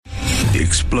The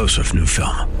explosive new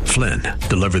film, Flynn,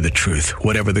 deliver the truth,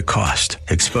 whatever the cost.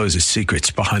 Exposes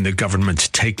secrets behind the government's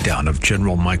takedown of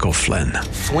General Michael Flynn.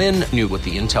 Flynn knew what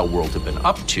the intel world had been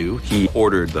up to. He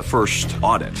ordered the first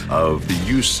audit of the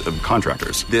use of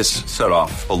contractors. This set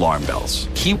off alarm bells.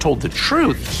 He told the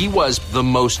truth. He was the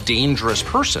most dangerous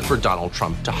person for Donald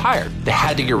Trump to hire. They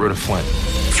had to get rid of Flynn.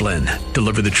 Flynn,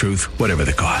 deliver the truth, whatever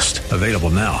the cost. Available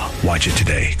now. Watch it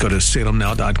today. Go to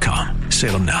salemnow.com.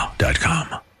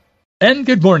 salemnow.com. And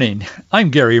good morning. I'm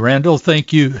Gary Randall.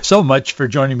 Thank you so much for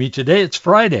joining me today. It's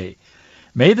Friday,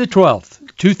 May the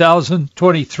 12th,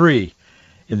 2023,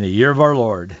 in the year of our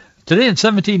Lord. Today in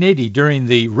 1780, during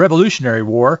the Revolutionary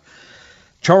War,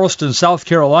 Charleston, South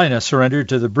Carolina surrendered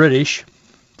to the British.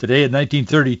 Today in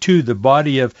 1932, the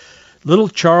body of little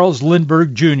Charles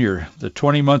Lindbergh Jr., the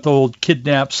 20-month-old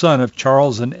kidnapped son of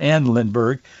Charles and Ann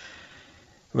Lindbergh,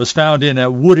 was found in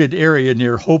a wooded area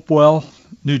near Hopewell,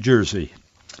 New Jersey.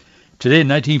 Today in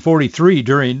 1943,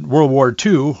 during World War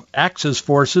II, Axis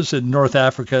forces in North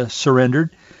Africa surrendered.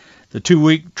 The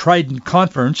 2-week Trident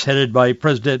Conference, headed by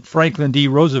President Franklin D.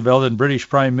 Roosevelt and British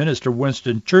Prime Minister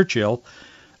Winston Churchill,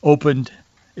 opened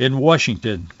in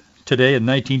Washington today in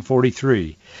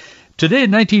 1943. Today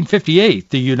in 1958,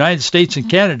 the United States and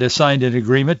Canada signed an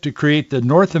agreement to create the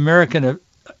North American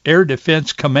Air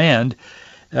Defense Command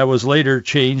that was later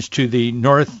changed to the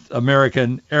North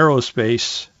American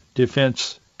Aerospace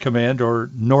Defense Command, or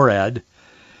NORAD.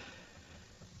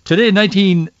 Today in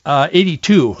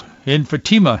 1982, in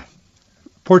Fatima,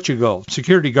 Portugal,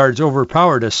 security guards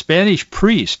overpowered a Spanish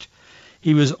priest.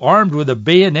 He was armed with a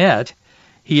bayonet.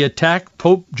 He attacked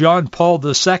Pope John Paul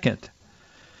II.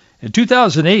 In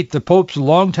 2008, the Pope's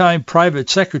longtime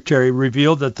private secretary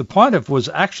revealed that the pontiff was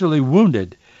actually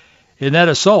wounded in that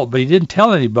assault, but he didn't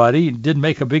tell anybody. He didn't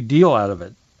make a big deal out of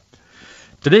it.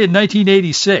 Today in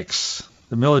 1986,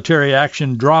 the military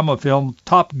action drama film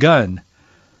Top Gun,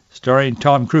 starring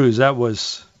Tom Cruise, that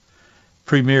was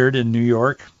premiered in New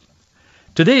York.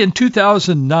 Today in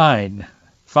 2009,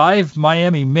 5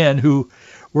 Miami men who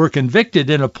were convicted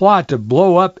in a plot to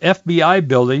blow up FBI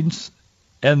buildings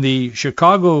and the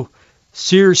Chicago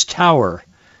Sears Tower.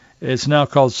 It's now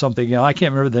called something else. I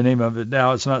can't remember the name of it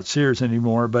now. It's not Sears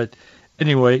anymore. But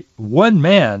anyway, 1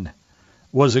 man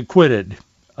was acquitted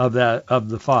of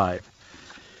the 5.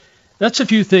 That's a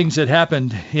few things that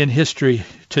happened in history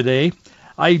today.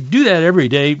 I do that every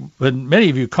day. When many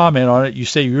of you comment on it, you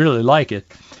say you really like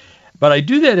it. But I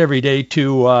do that every day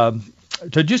to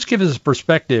just give us a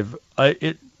perspective.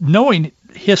 Knowing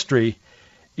history,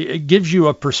 it gives you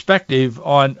a perspective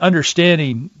on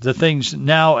understanding the things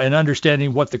now and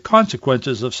understanding what the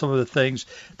consequences of some of the things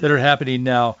that are happening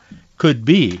now could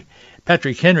be.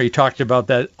 Patrick Henry talked about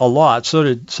that a lot. So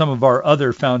did some of our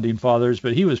other founding fathers,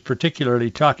 but he was particularly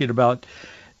talking about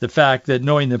the fact that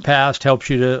knowing the past helps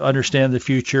you to understand the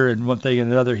future and one thing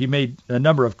and another. He made a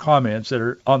number of comments that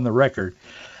are on the record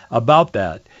about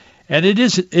that. And it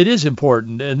is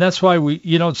important, and that's why we,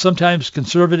 sometimes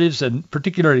conservatives and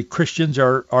particularly Christians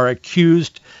are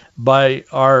accused by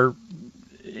our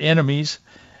enemies,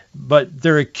 but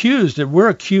we're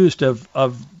accused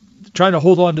of trying to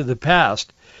hold on to the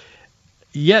past.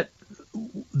 Yet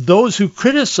those who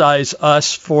criticize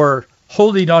us for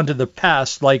holding on to the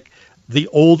past, like the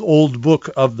old book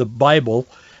of the Bible,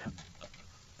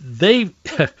 they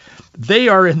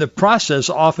are in the process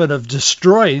often of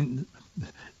destroying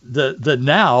the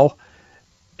now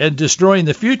and destroying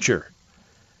the future.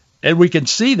 And we can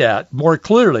see that more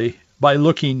clearly by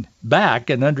looking back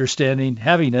and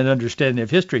having an understanding of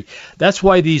history. That's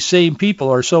why these same people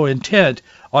are so intent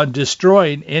on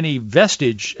destroying any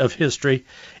vestige of history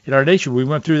in our nation. We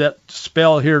went through that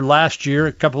spell here last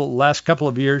year, last couple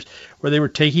of years, where they were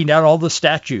taking out all the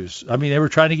statues. I mean, they were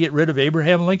trying to get rid of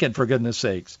Abraham Lincoln, for goodness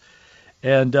sakes.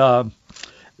 And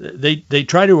they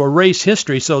try to erase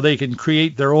history so they can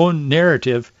create their own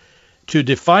narrative to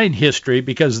define history,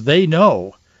 because they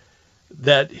know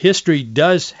that history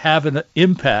does have an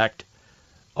impact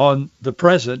on the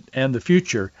present and the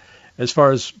future as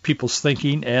far as people's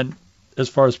thinking and as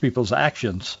far as people's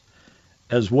actions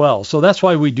as well. So that's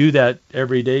why we do that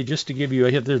every day, just to give you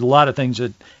a hint. There's a lot of things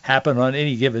that happen on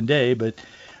any given day, but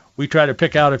we try to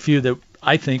pick out a few that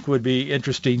I think would be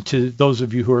interesting to those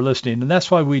of you who are listening, and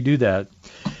that's why we do that.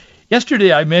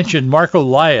 Yesterday I mentioned Mark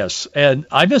Elias, and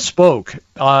I misspoke,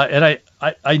 and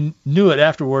I knew it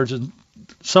afterwards, and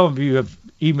some of you have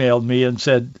emailed me and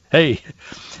said, hey,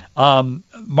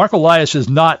 Mark Elias is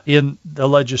not in the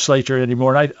legislature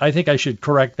anymore, and I think I should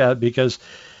correct that, because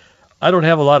I don't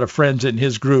have a lot of friends in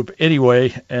his group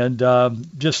anyway, and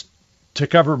just to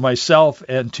cover myself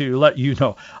and to let you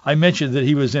know, I mentioned that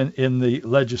he was in the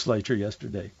legislature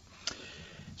yesterday.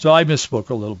 So I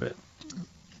misspoke a little bit.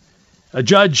 A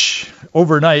judge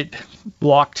overnight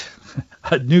blocked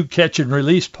a new catch and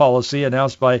release policy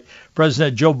announced by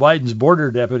President Joe Biden's border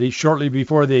deputies shortly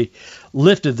before they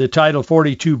lifted the Title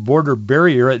 42 border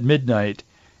barrier at midnight.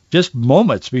 Just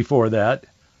moments before that,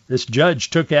 this judge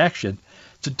took action.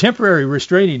 It's a temporary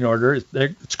restraining order.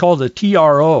 It's called a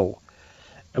TRO.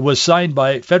 It was signed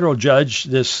by federal judge,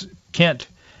 this Kent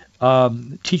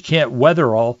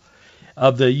Wetherall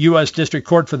of the U.S. District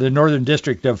Court for the Northern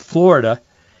District of Florida.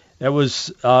 That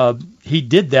was he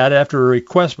did that after a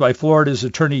request by Florida's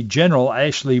Attorney General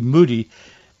Ashley Moody.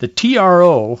 The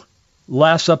TRO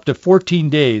lasts up to 14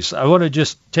 days. I want to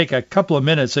just take a couple of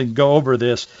minutes and go over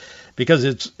this because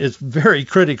it's very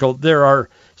critical.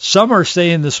 Some are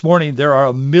saying this morning there are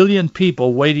 1 million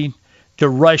people waiting to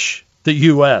rush the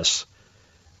U.S.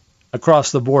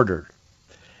 across the border.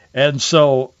 And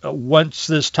so once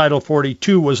this Title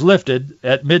 42 was lifted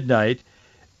at midnight,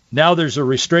 now there's a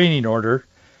restraining order.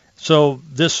 So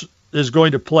this is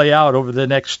going to play out over the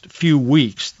next few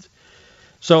weeks.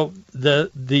 So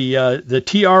the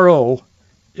TRO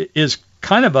is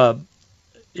kind of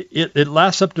it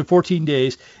lasts up to 14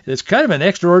 days. It's kind of an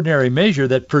extraordinary measure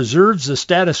that preserves the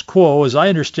status quo, as I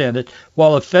understand it,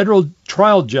 while a federal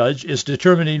trial judge is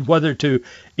determining whether to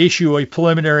issue a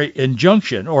preliminary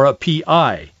injunction or a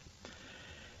PI.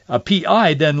 A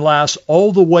PI then lasts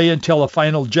all the way until a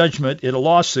final judgment in a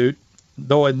lawsuit,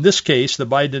 though in this case, the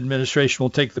Biden administration will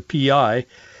take the PI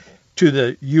to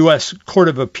the U.S. Court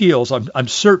of Appeals. I'm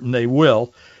certain they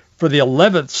will, for the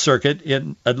 11th Circuit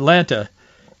in Atlanta,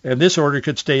 and this order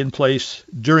could stay in place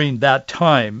during that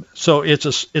time. So it's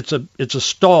a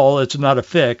stall. It's not a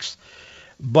fix,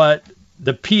 but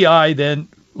the PI then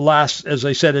lasts, as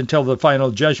I said, until the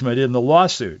final judgment in the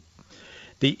lawsuit.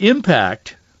 The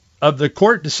impact of the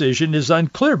court decision is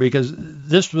unclear because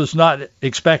this was not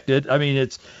expected. I mean,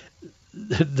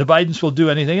 the Bidens will do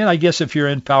anything, and I guess if you're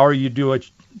in power, you do what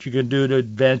you can do to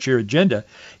advance your agenda.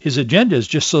 His agenda is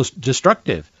just so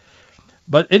destructive.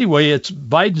 But anyway, it's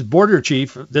Biden's border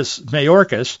chief, this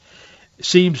Mayorkas,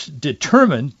 seems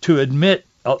determined to admit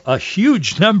a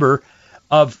huge number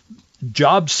of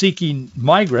job-seeking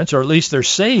migrants, or at least they're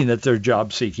saying that they're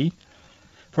job-seeking.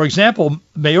 For example,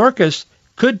 Mayorkas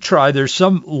could try, there's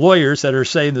some lawyers that are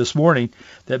saying this morning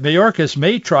that Mayorkas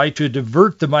may try to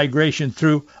divert the migration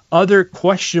through other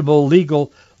questionable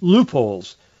legal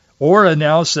loopholes, or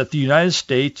announce that the United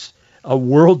States, a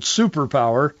world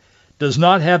superpower, does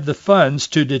not have the funds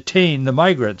to detain the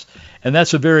migrants. And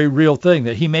that's a very real thing,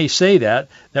 that he may say that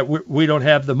we don't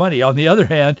have the money. On the other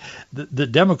hand, the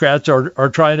Democrats are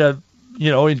trying to,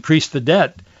 increase the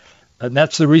debt. And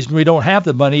that's the reason we don't have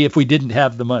the money if we didn't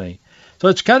have the money. So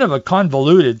it's kind of a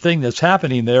convoluted thing that's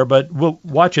happening there, but we'll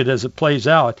watch it as it plays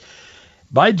out.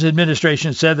 Biden's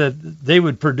administration said that they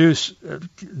would produce,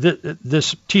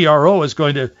 this TRO is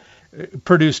going to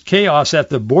produce chaos at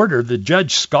the border. The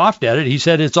judge scoffed at it. He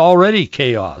said it's already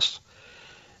chaos.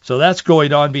 So that's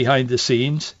going on behind the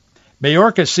scenes.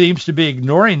 Mayorkas seems to be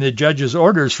ignoring the judge's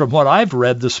orders from what I've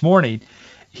read this morning.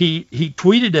 He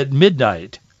tweeted at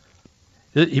midnight.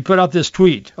 He put out this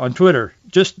tweet on Twitter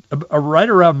just right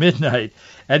around midnight,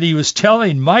 and he was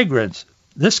telling migrants,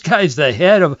 this guy's the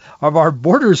head of our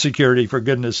border security, for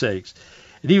goodness sakes.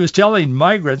 And he was telling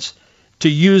migrants to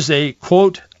use a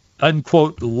quote,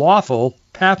 unquote, lawful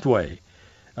pathway.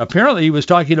 Apparently he was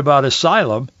talking about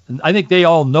asylum, and I think they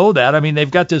all know that. I mean,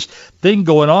 they've got this thing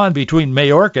going on between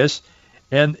Mayorkas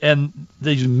and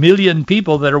these 1 million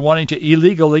people that are wanting to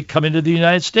illegally come into the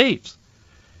United States.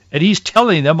 And he's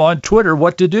telling them on Twitter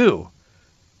what to do.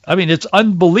 I mean, it's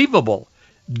unbelievable.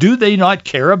 Do they not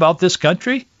care about this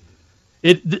country?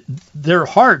 Their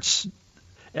hearts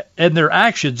and their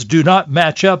actions do not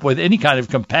match up with any kind of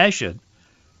compassion.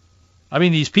 I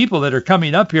mean, these people that are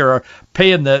coming up here are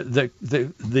paying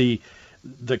the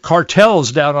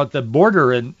cartels down at the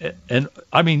border, and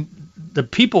I mean, the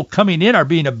people coming in are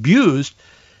being abused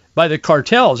by the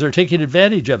cartels. They're taking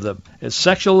advantage of them. It's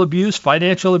sexual abuse,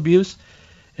 financial abuse,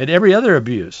 and every other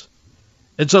abuse.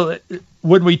 And so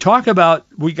when we talk about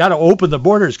we got to open the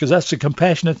borders because that's the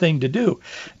compassionate thing to do,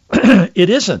 it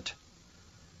isn't.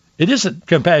 It isn't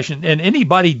compassion, and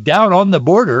anybody down on the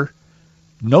border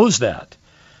knows that.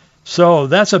 So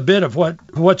that's a bit of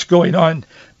what's going on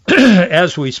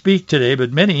as we speak today.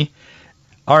 But many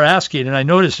are asking, and I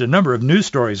noticed a number of news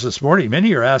stories this morning,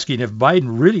 many are asking if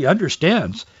Biden really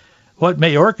understands what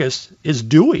Mayorkas is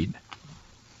doing.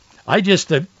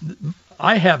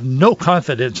 I have no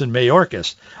confidence in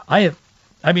Mayorkas. I've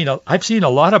seen a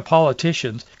lot of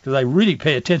politicians, because I really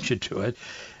pay attention to it.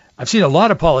 I've seen a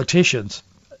lot of politicians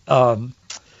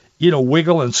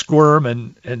wiggle and squirm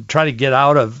and try to get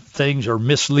out of things or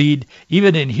mislead,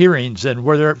 even in hearings and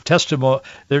where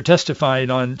they're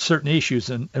testifying on certain issues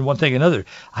and one thing or another.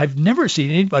 I've never seen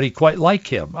anybody quite like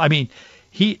him. I mean,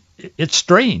 it's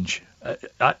strange.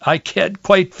 I can't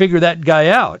quite figure that guy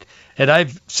out. And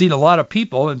I've seen a lot of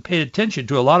people and paid attention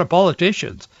to a lot of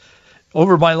politicians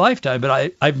over my lifetime,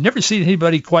 but I've never seen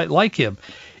anybody quite like him.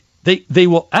 They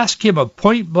will ask him a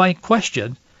point-blank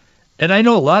question, and I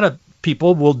know a lot of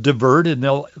people will divert and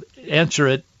they'll answer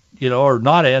it, or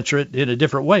not answer it in a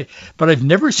different way. But I've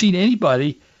never seen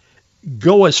anybody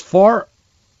go as far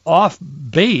off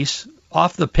base,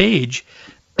 off the page,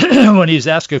 when he's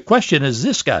asked a question as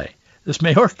this guy, this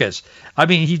Mayorkas. I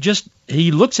mean,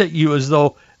 he looks at you as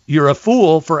though you're a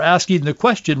fool for asking the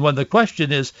question when the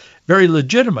question is very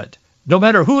legitimate, no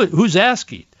matter who's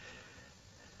asking.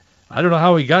 I don't know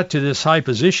how he got to this high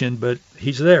position, but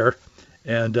he's there.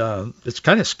 And it's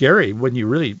kind of scary when you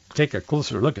really take a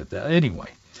closer look at that. Anyway,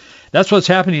 that's what's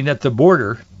happening at the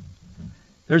border.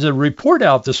 There's a report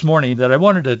out this morning that I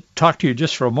wanted to talk to you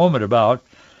just for a moment about.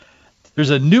 There's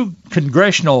a new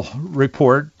congressional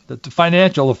report that the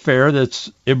financial affair that's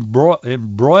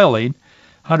embroiling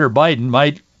Hunter Biden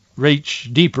might reach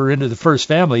deeper into the first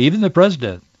family, even the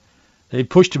president. They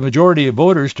pushed a majority of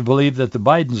voters to believe that the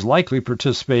Bidens likely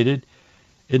participated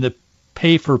in the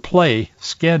pay-for-play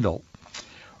scandal.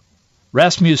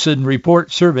 Rasmussen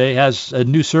Report Survey has a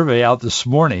new survey out this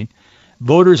morning.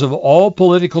 Voters of all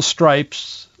political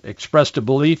stripes expressed a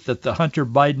belief that the Hunter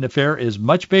Biden affair is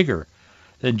much bigger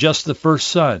than just the first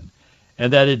son,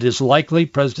 and that it is likely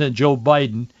President Joe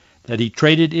Biden, that he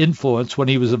traded influence when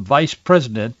he was a vice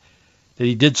president, that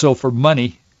he did so for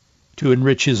money to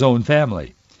enrich his own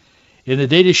family. In the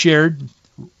data shared,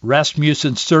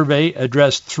 Rasmussen's survey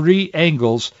addressed three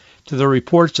angles to the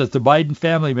reports that the Biden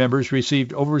family members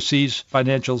received overseas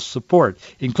financial support,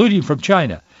 including from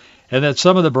China, and that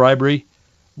some of the bribery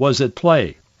was at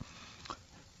play.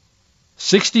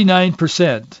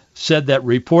 69% said that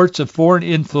reports of foreign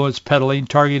influence peddling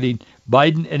targeting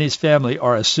Biden and his family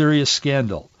are a serious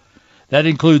scandal. That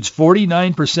includes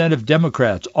 49% of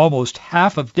Democrats, almost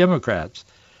half of Democrats,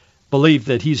 believe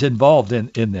that he's involved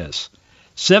in this.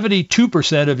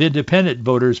 72% of independent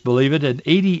voters believe it, and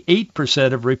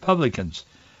 88% of Republicans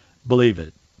believe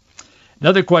it.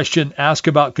 Another question asked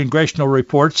about congressional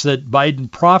reports that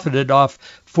Biden profited off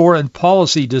foreign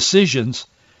policy decisions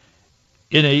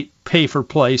in a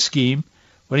pay-for-play scheme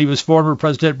when he was former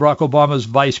President Barack Obama's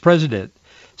vice president.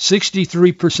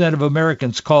 63% of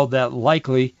Americans called that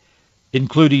likely,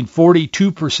 including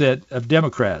 42% of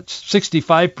Democrats,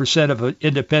 65% of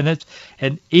independents,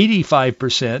 and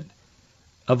 85%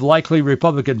 of likely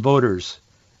Republican voters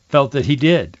felt that he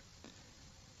did.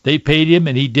 They paid him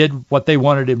and he did what they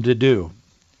wanted him to do.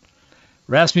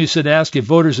 Rasmussen asked if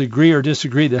voters agree or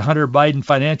disagree that Hunter Biden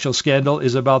financial scandal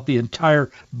is about the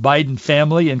entire Biden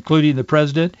family, including the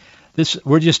president.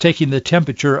 We're just taking the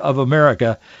temperature of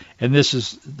America, and this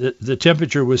is the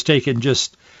temperature was taken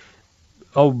just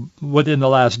within the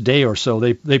last day or so.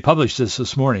 They published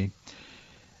this morning.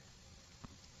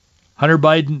 Hunter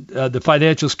Biden, the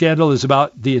financial scandal is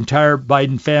about the entire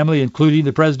Biden family, including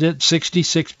the president.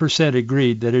 66%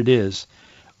 agreed that it is.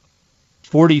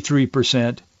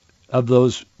 43% of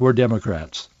those were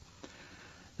Democrats.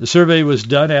 The survey was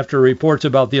done after reports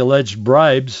about the alleged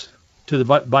bribes to the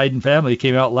Biden family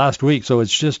came out last week, so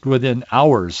it's just within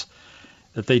hours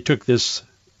that they took this,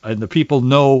 and the people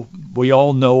know, we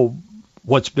all know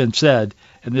what's been said,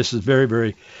 and this is very,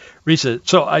 very recent.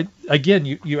 So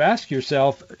you ask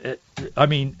yourself, I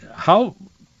mean, how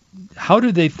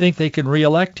do they think they can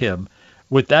reelect him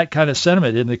with that kind of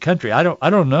sentiment in the country? I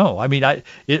don't know. I mean,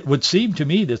 it would seem to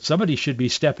me that somebody should be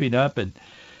stepping up, and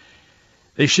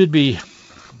they should be,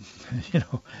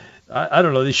 I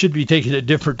don't know, they should be taking a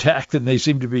different tack than they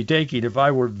seem to be taking. If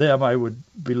I were them, I would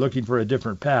be looking for a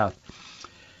different path.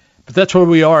 But that's where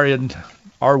we are in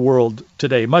our world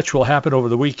today. Much will happen over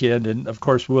the weekend, and of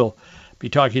course we'll be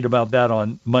talking about that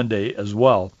on Monday as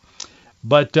well.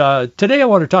 But today I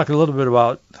want to talk a little bit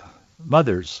about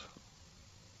mothers.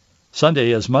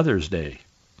 Sunday is Mother's Day.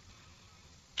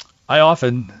 I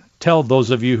often tell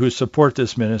those of you who support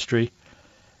this ministry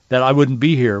that I wouldn't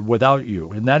be here without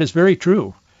you, and that is very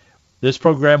true. This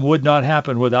program would not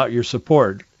happen without your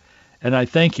support, and I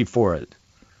thank you for it.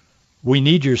 We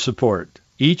need your support.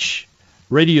 Each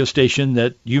radio station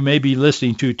that you may be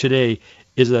listening to today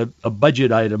is a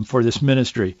budget item for this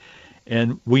ministry,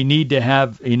 and we need to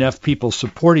have enough people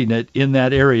supporting it in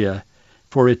that area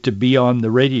for it to be on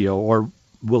the radio, or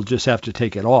we'll just have to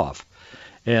take it off.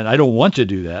 And I don't want to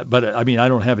do that, but I mean, I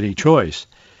don't have any choice.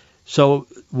 So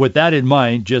with that in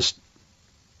mind, just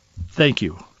thank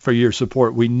you for your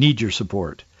support. We need your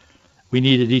support. We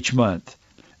need it each month.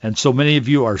 And so many of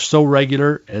you are so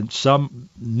regular, and some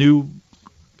new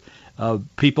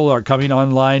people are coming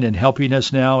online and helping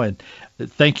us now, and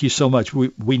thank you so much.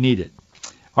 We need it.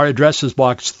 Our address is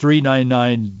Box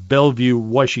 399, Bellevue,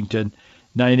 Washington,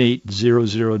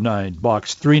 98009.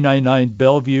 Box 399,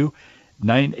 Bellevue,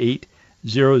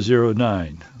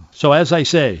 98009. So as I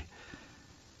say,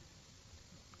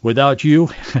 without you,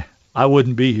 I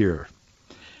wouldn't be here.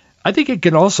 I think it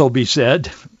can also be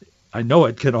said, I know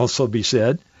it can also be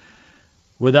said,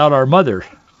 without our mother,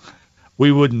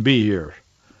 we wouldn't be here.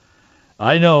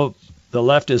 I know the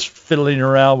left is fiddling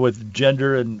around with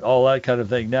gender and all that kind of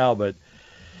thing now, but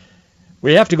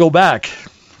we have to go back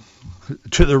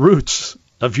to the roots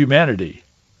of humanity.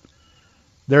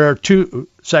 There are two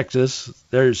sexes.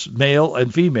 There's male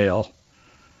and female.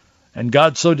 And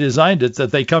God so designed it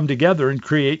that they come together and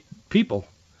create people.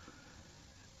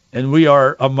 And we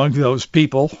are among those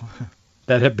people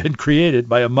that have been created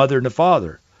by a mother and a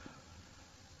father.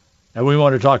 And we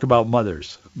want to talk about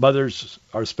mothers. Mothers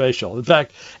are special. In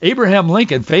fact, Abraham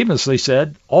Lincoln famously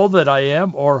said, "All that I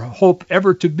am or hope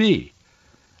ever to be,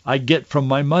 I get from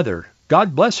my mother.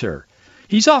 God bless her."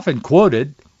 He's often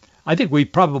quoted. I think we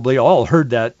probably all heard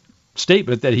that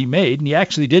statement that he made, and he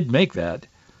actually did make that.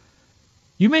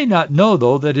 You may not know,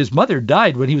 though, that his mother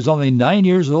died when he was only 9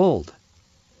 years old.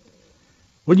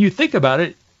 When you think about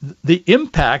it, the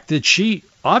impact that she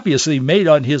obviously made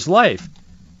on his life,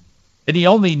 and he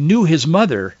only knew his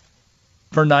mother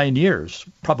for 9 years,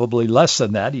 probably less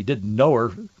than that. He didn't know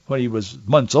her when he was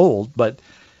months old, but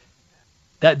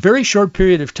that very short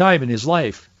period of time in his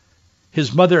life,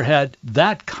 his mother had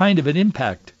that kind of an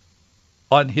impact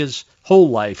on his whole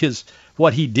life,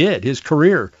 what he did, his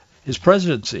career, his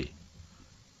presidency.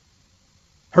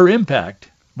 Her impact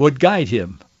would guide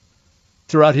him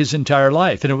throughout his entire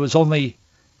life, and it was only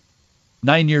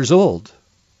 9 years old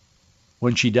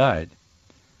when she died.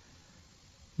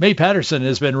 May Patterson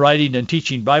has been writing and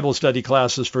teaching Bible study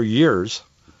classes for years.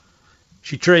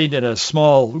 She trained in a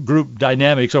small group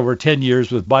dynamics over 10 years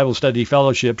with Bible Study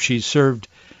Fellowship. She's served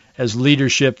as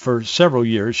leadership for several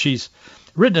years. She's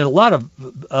written a lot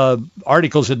of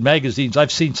articles in magazines.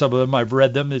 I've seen some of them. I've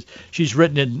read them. She's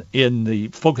written in the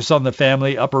Focus on the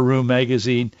Family, Upper Room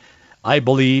magazine, I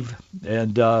Believe,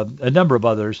 and a number of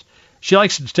others. She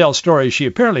likes to tell stories. She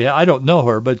apparently, I don't know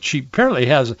her, but she apparently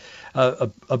has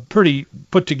a pretty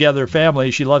put-together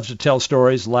family. She loves to tell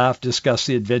stories, laugh, discuss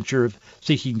the adventure of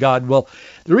seeking God. Well,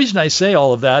 the reason I say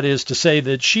all of that is to say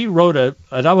that she wrote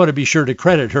and I want to be sure to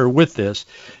credit her with this,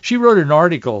 she wrote an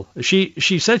article.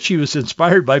 She said she was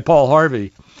inspired by Paul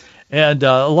Harvey, and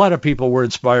a lot of people were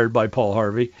inspired by Paul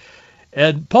Harvey.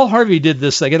 And Paul Harvey did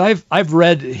this thing, and I've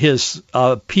read his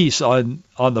piece on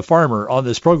the farmer on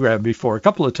this program before a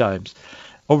couple of times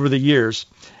over the years.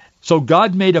 So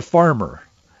God made a farmer,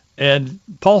 and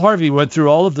Paul Harvey went through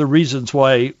all of the reasons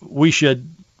why we should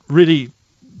really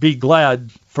be glad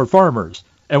for farmers,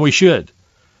 and we should.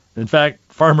 In fact,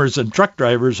 farmers and truck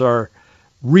drivers are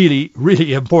really,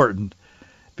 really important,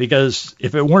 because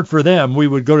if it weren't for them, we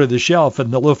would go to the shelf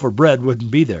and the loaf of bread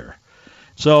wouldn't be there.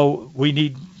 So we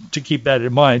need to keep that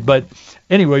in mind. But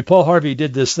anyway, Paul Harvey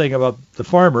did this thing about the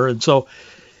farmer, and so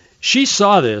she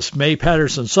saw this, May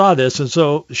Patterson saw this, and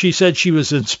so she said she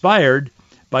was inspired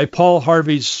by Paul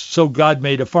Harvey's So God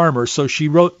Made a Farmer, so she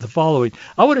wrote the following.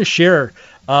 I want to share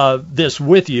this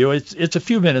with you. It's a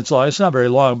few minutes long. It's not very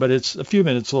long, but it's a few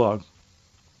minutes long.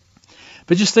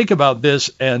 But just think about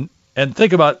this and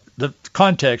think about the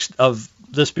context of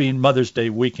this being Mother's Day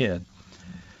weekend.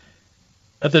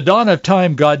 At the dawn of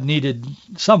time, God needed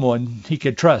someone he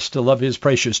could trust to love his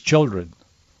precious children.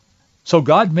 So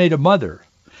God made a mother.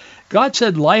 God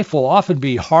said life will often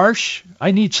be harsh.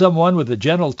 I need someone with a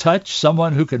gentle touch,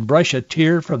 someone who can brush a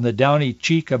tear from the downy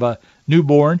cheek of a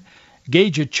newborn,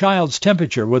 gauge a child's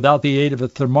temperature without the aid of a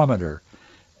thermometer.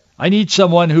 I need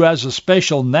someone who has a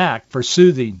special knack for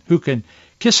soothing, who can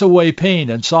kiss away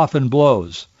pain and soften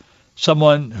blows,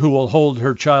 someone who will hold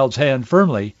her child's hand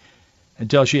firmly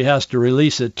until she has to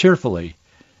release it tearfully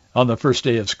on the first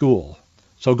day of school.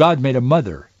 So God made a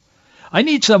mother. I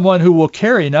need someone who will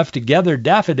care enough to gather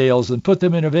daffodils and put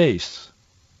them in a vase,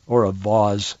 or a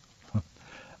vase.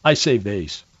 I say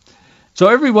vase. So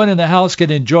everyone in the house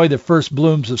can enjoy the first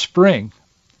blooms of spring.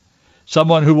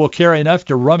 Someone who will care enough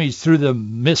to rummage through the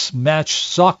mismatched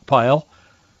sock pile,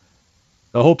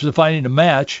 the hopes of finding a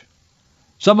match.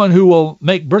 Someone who will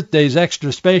make birthdays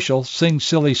extra special, sing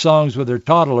silly songs with her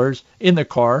toddlers in the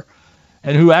car,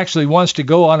 and who actually wants to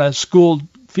go on a school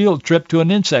field trip to an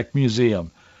insect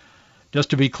museum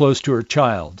just to be close to her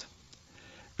child.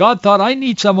 God thought, I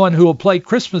need someone who will play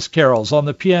Christmas carols on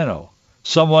the piano,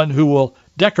 someone who will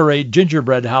decorate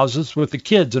gingerbread houses with the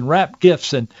kids and wrap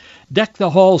gifts and deck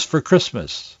the halls for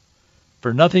Christmas.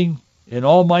 For nothing in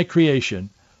all my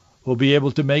creation will be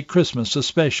able to make Christmas as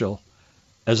special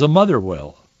as a mother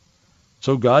will.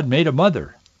 So God made a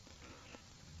mother.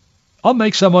 I'll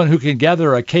make someone who can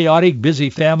gather a chaotic,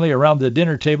 busy family around the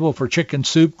dinner table for chicken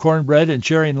soup, cornbread, and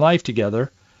sharing life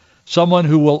together. Someone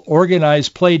who will organize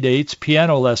play dates,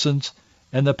 piano lessons,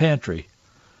 and the pantry.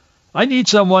 I need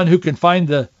someone who can find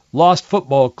the lost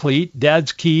football cleat,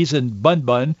 Dad's keys, and Bun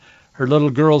Bun, her little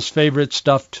girl's favorite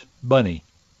stuffed bunny.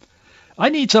 I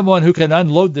need someone who can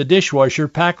unload the dishwasher,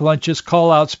 pack lunches,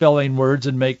 call out spelling words,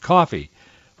 and make coffee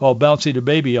while bouncing a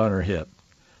baby on her hip.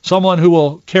 Someone who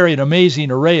will carry an amazing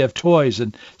array of toys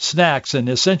and snacks and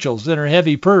essentials in her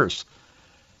heavy purse.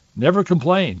 Never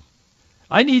complain.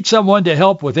 I need someone to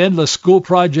help with endless school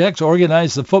projects,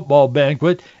 organize the football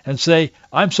banquet, and say,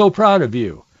 I'm so proud of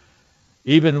you,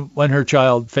 even when her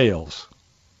child fails.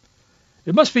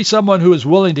 It must be someone who is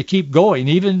willing to keep going,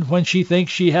 even when she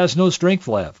thinks she has no strength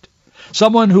left.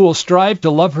 Someone who will strive to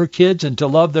love her kids and to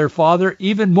love their father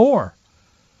even more.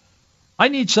 I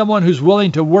need someone who's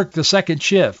willing to work the second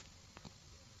shift,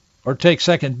 or take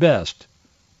second best,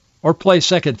 or play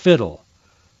second fiddle,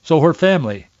 so her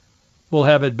family will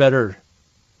have it better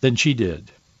than she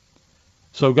did.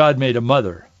 So God made a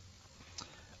mother.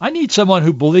 I need someone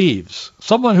who believes,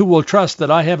 someone who will trust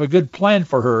that I have a good plan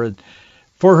for her and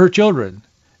for her children,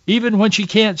 even when she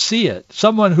can't see it,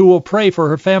 someone who will pray for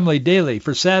her family daily,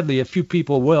 for sadly a few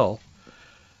people will.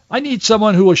 I need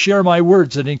someone who will share my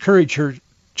words and encourage her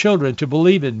children to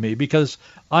believe in me because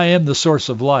I am the source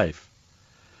of life.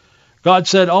 God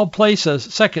said, I'll place a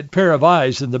second pair of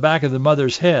eyes in the back of the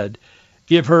mother's head,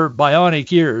 give her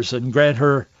bionic ears, and grant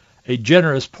her a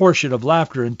generous portion of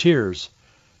laughter and tears,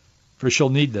 for she'll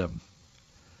need them.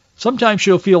 Sometimes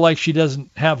she'll feel like she doesn't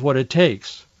have what it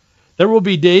takes. There will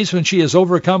be days when she is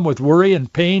overcome with worry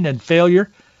and pain and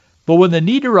failure, but when the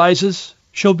need arises,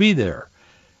 she'll be there.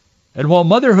 And while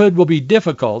motherhood will be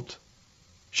difficult,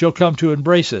 she'll come to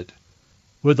embrace it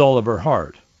with all of her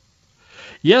heart.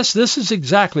 Yes, this is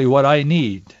exactly what I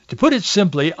need. To put it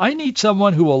simply, I need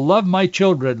someone who will love my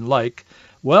children like,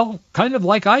 well, kind of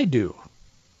like I do.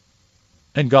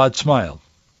 And God smiled.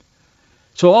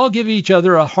 So I'll give each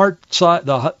other a heart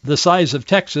the size of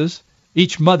Texas,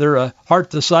 each mother a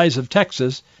heart the size of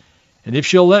Texas, and if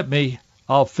she'll let me,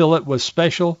 I'll fill it with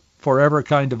special, forever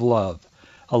kind of love,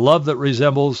 a love that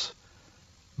resembles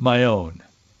my own.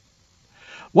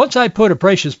 Once I put a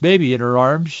precious baby in her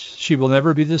arms, she will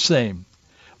never be the same.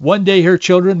 One day her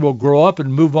children will grow up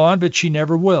and move on, but she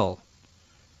never will.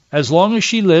 As long as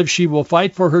she lives, she will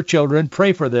fight for her children,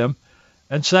 pray for them,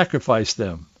 and sacrifice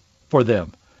them for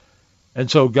them. And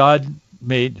so God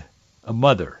made a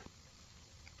mother.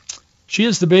 She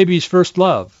is the baby's first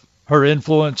love. Her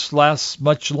influence lasts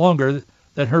much longer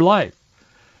than her life.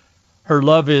 Her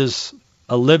love is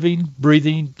a living,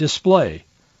 breathing display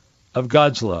of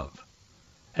God's love.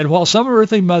 And while some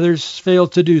earthly mothers fail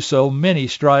to do so, many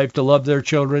strive to love their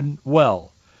children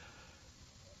well.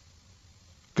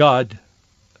 God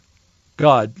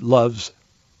loves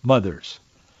mothers.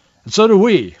 And so do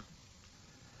we.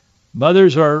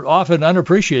 Mothers are often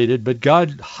unappreciated, but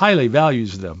God highly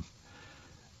values them.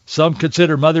 Some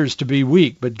consider mothers to be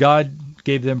weak, but God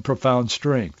gave them profound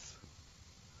strength.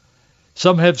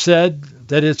 Some have said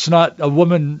that a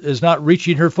woman is not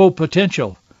reaching her full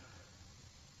potential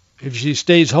if she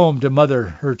stays home to mother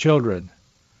her children.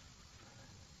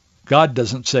 God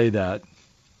doesn't say that.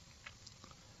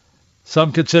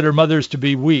 Some consider mothers to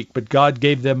be weak, but God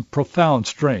gave them profound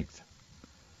strength.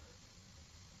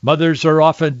 Mothers are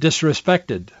often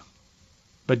disrespected,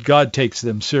 but God takes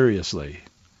them seriously.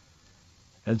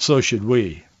 And so should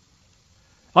we.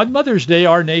 On Mother's Day,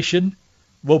 our nation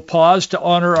will pause to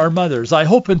honor our mothers. I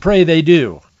hope and pray they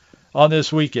do on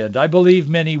this weekend. I believe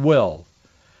many will.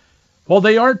 While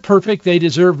they aren't perfect, they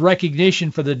deserve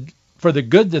recognition for the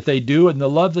good that they do and the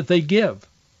love that they give.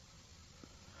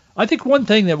 I think one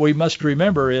thing that we must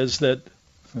remember is that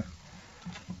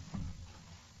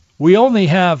we only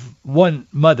have one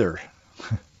mother.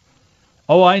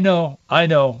 Oh, I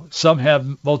know. Some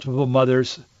have multiple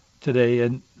mothers today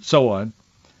and so on.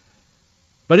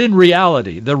 But in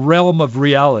reality, the realm of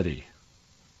reality,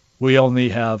 we only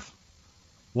have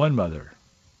one mother.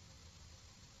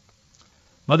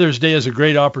 Mother's Day is a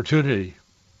great opportunity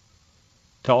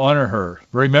to honor her,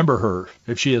 remember her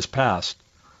if she has passed.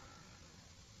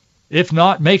 If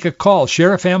not, make a call,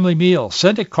 share a family meal,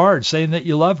 send a card saying that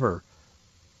you love her.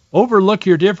 Overlook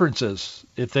your differences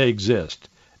if they exist.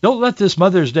 Don't let this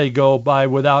Mother's Day go by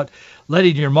without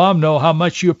letting your mom know how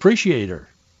much you appreciate her.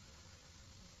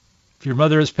 If your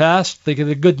mother has passed, think of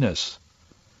the goodness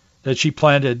that she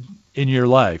planted in your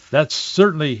life. That's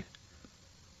certainly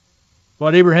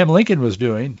what Abraham Lincoln was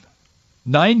doing,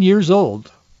 9 years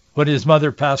old when his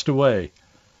mother passed away.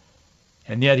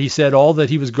 And yet he said all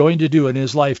that he was going to do in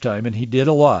his lifetime, and he did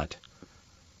a lot.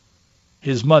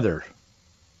 His mother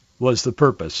was the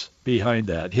purpose behind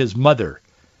that. His mother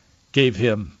gave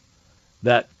him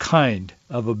that kind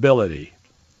of ability,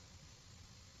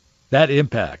 that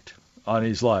impact on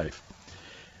his life.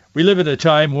 We live in a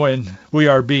time when we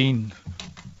are being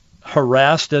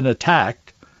harassed and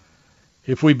attacked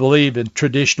if we believe in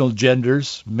traditional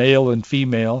genders, male and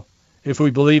female, if we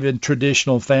believe in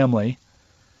traditional family.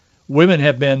 Women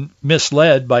have been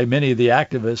misled by many of the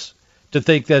activists to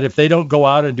think that if they don't go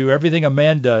out and do everything a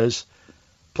man does,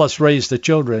 plus raise the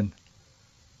children,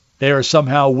 they are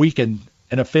somehow weakened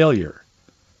and a failure.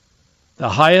 The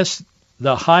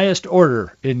highest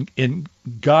order in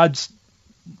God's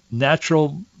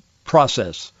natural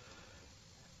process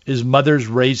is mothers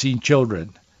raising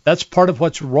children. That's part of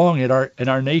what's wrong in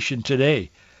our nation today.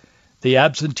 The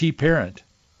absentee parent.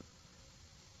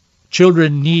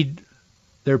 Children need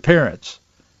their parents.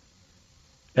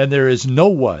 And there is no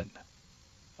one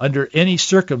under any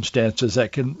circumstances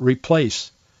that can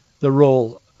replace the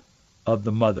role of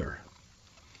the mother.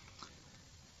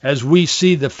 As we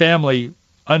see the family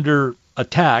under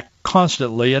attack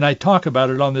constantly, and I talk about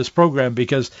it on this program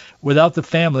because without the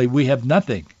family, we have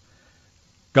nothing.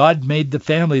 God made the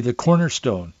family the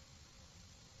cornerstone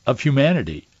of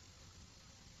humanity.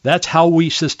 That's how we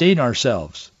sustain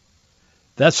ourselves.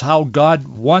 That's how God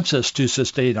wants us to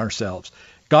sustain ourselves.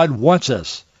 God wants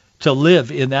us to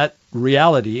live in that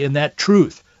reality, in that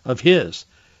truth of His,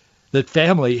 that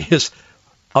family is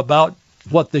about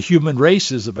what the human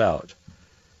race is about,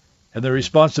 and the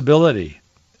responsibility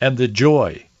and the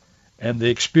joy and the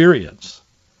experience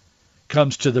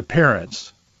comes to the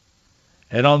parents.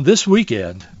 And on this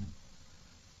weekend,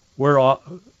 we're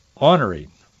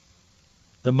honoring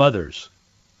the mothers.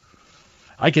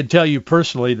 I can tell you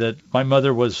personally that my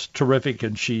mother was terrific,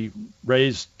 and she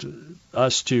raised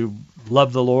us to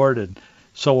love the Lord and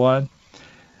so on.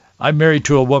 I'm married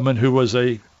to a woman who was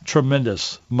a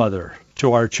tremendous mother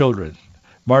to our children.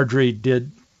 Marjorie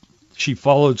she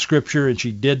followed Scripture, and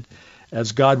she did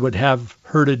as God would have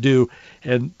her to do.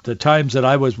 And the times that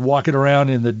I was walking around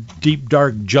in the deep,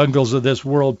 dark jungles of this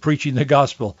world preaching the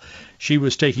gospel, she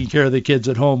was taking care of the kids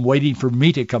at home, waiting for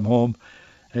me to come home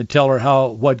and tell her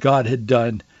what God had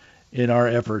done in our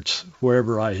efforts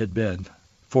wherever I had been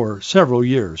for several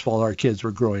years while our kids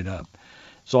were growing up.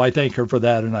 So I thank her for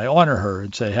that, and I honor her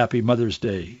and say Happy Mother's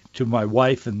Day to my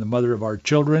wife and the mother of our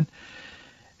children.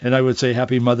 And I would say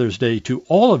Happy Mother's Day to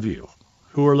all of you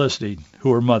who are listening,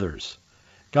 who are mothers.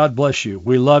 God bless you.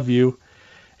 We love you,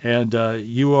 and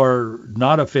you are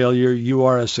not a failure. You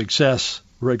are a success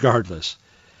regardless.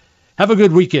 Have a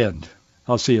good weekend.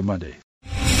 I'll see you Monday.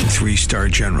 3-star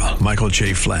General Michael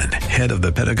J. Flynn, head of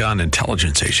the Pentagon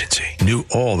Intelligence Agency, knew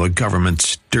all the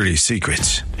government's dirty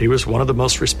secrets. He was one of the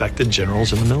most respected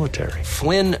generals in the military.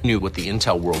 Flynn knew what the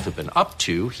intel world had been up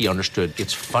to. He understood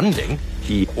its funding.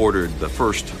 He ordered the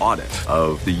first audit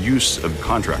of the use of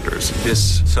contractors.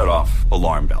 This set off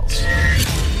alarm bells.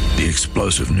 The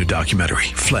explosive new documentary,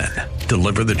 Flynn,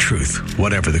 Deliver the Truth,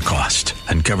 Whatever the Cost,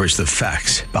 uncovers the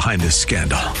facts behind this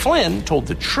scandal. Flynn told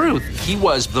the truth. He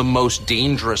was the most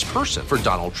dangerous person for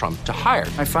Donald Trump to hire.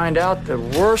 I find out the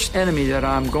worst enemy that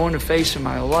I'm going to face in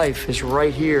my life is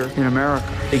right here in America.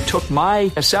 They took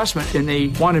my assessment and they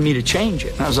wanted me to change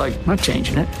it. And I was like, I'm not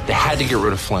changing it. They had to get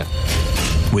rid of Flynn.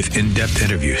 With in-depth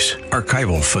interviews,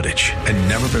 archival footage, and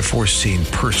never-before-seen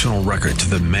personal records of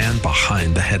the man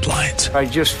behind the headlines. I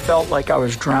just felt like I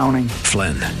was drowning.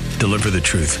 Flynn, Deliver the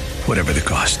Truth, Whatever the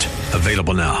Cost.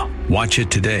 Available now. Watch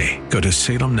it today. Go to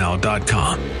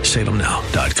salemnow.com.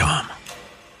 salemnow.com.